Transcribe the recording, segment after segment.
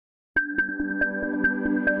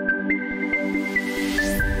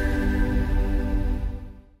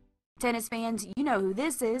Tennis fans, you know who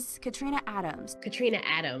this is, Katrina Adams. Katrina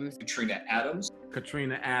Adams. Katrina Adams.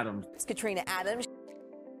 Katrina Adams. It's Katrina Adams.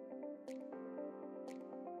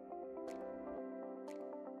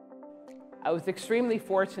 I was extremely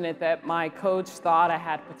fortunate that my coach thought I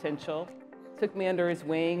had potential, took me under his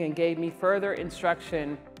wing, and gave me further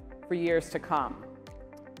instruction for years to come.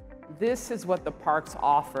 This is what the parks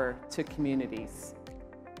offer to communities.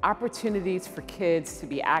 Opportunities for kids to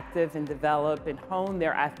be active and develop and hone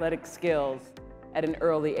their athletic skills at an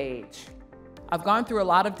early age. I've gone through a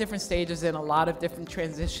lot of different stages and a lot of different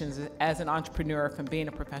transitions as an entrepreneur, from being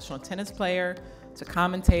a professional tennis player, to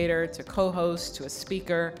commentator, to co-host, to a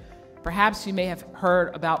speaker. Perhaps you may have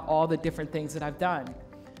heard about all the different things that I've done.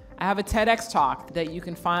 I have a TEDx talk that you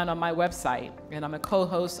can find on my website, and I'm a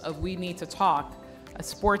co-host of We Need to Talk, a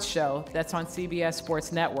sports show that's on CBS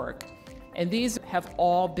Sports Network. And these have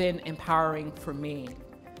all been empowering for me.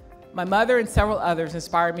 My mother and several others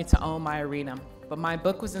inspired me to own my arena, but my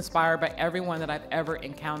book was inspired by everyone that I've ever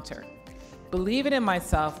encountered. Believing in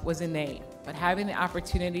myself was innate, but having the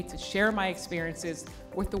opportunity to share my experiences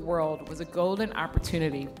with the world was a golden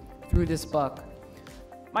opportunity through this book.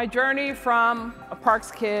 My journey from a Parks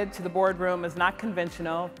kid to the boardroom is not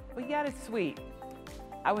conventional, but yet it's sweet.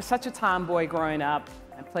 I was such a tomboy growing up.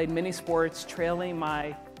 I played many sports, trailing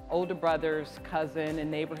my older brothers, cousin,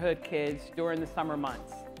 and neighborhood kids during the summer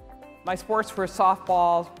months. My sports were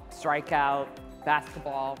softball, strikeout,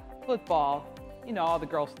 basketball, football, all the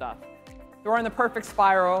girl stuff. During the perfect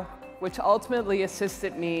spiral, which ultimately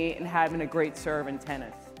assisted me in having a great serve in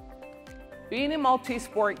tennis. Being a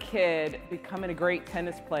multi-sport kid, becoming a great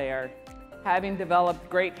tennis player, having developed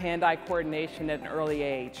great hand-eye coordination at an early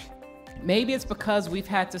age. Maybe it's because we've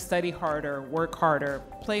had to study harder, work harder,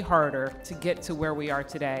 play harder to get to where we are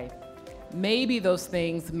today. Maybe those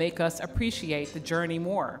things make us appreciate the journey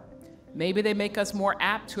more. Maybe they make us more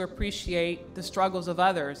apt to appreciate the struggles of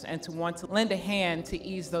others and to want to lend a hand to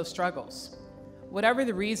ease those struggles. Whatever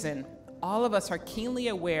the reason, all of us are keenly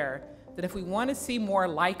aware that if we want to see more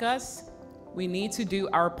like us, we need to do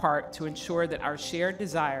our part to ensure that our shared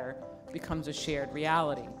desire becomes a shared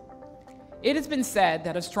reality. It has been said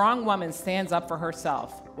that a strong woman stands up for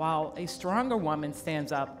herself, while a stronger woman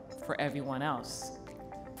stands up for everyone else.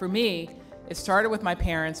 For me, it started with my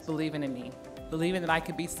parents believing in me, believing that I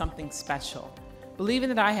could be something special, believing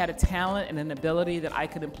that I had a talent and an ability that I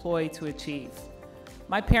could employ to achieve.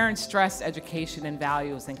 My parents stressed education and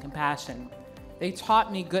values and compassion. They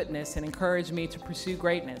taught me goodness and encouraged me to pursue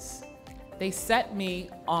greatness. They set me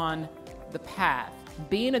on the path.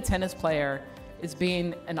 Being a tennis player is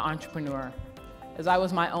being an entrepreneur, as I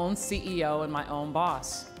was my own CEO and my own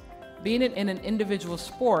boss. Being in an individual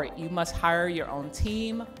sport, you must hire your own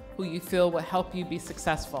team who you feel will help you be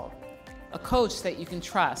successful, a coach that you can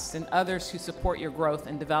trust, and others who support your growth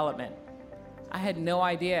and development. I had no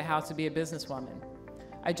idea how to be a businesswoman.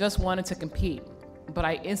 I just wanted to compete, but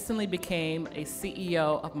I instantly became a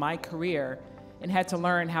CEO of my career and had to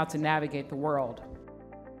learn how to navigate the world.